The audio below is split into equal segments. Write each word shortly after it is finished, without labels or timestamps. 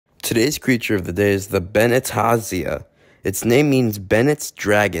Today's creature of the day is the Bennettazhia. Its name means Bennett's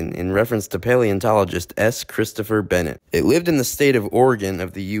dragon, in reference to paleontologist S. Christopher Bennett. It lived in the state of Oregon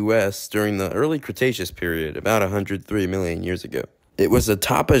of the U.S. during the early Cretaceous period, about 103 million years ago. It was a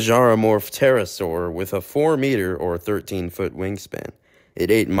tapajaromorph pterosaur with a 4-meter or 13-foot wingspan. It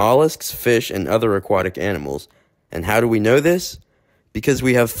ate mollusks, fish, and other aquatic animals. And how do we know this? Because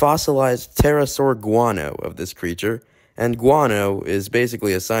we have fossilized pterosaur guano of this creature, and guano is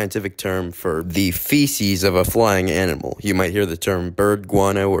basically a scientific term for the feces of a flying animal. You might hear the term bird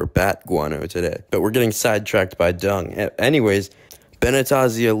guano or bat guano today, but we're getting sidetracked by dung. Anyways,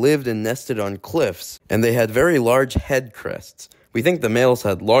 Bennettazhia lived and nested on cliffs, and they had very large head crests. We think the males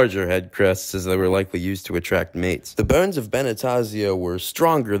had larger head crests as they were likely used to attract mates. The bones of Bennettazhia were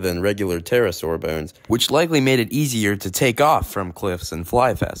stronger than regular pterosaur bones, which likely made it easier to take off from cliffs and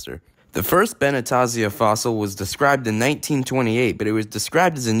fly faster. The first Bennettazhia fossil was described in 1928, but it was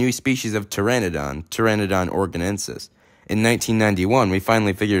described as a new species of Pteranodon, Pteranodon organensis. In 1991, we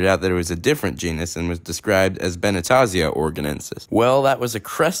finally figured out that it was a different genus and was described as Bennettazhia organensis. Well, that was a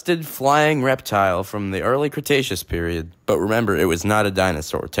crested flying reptile from the early Cretaceous period, but remember, it was not a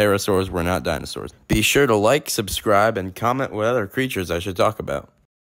dinosaur. Pterosaurs were not dinosaurs. Be sure to like, subscribe, and comment what other creatures I should talk about.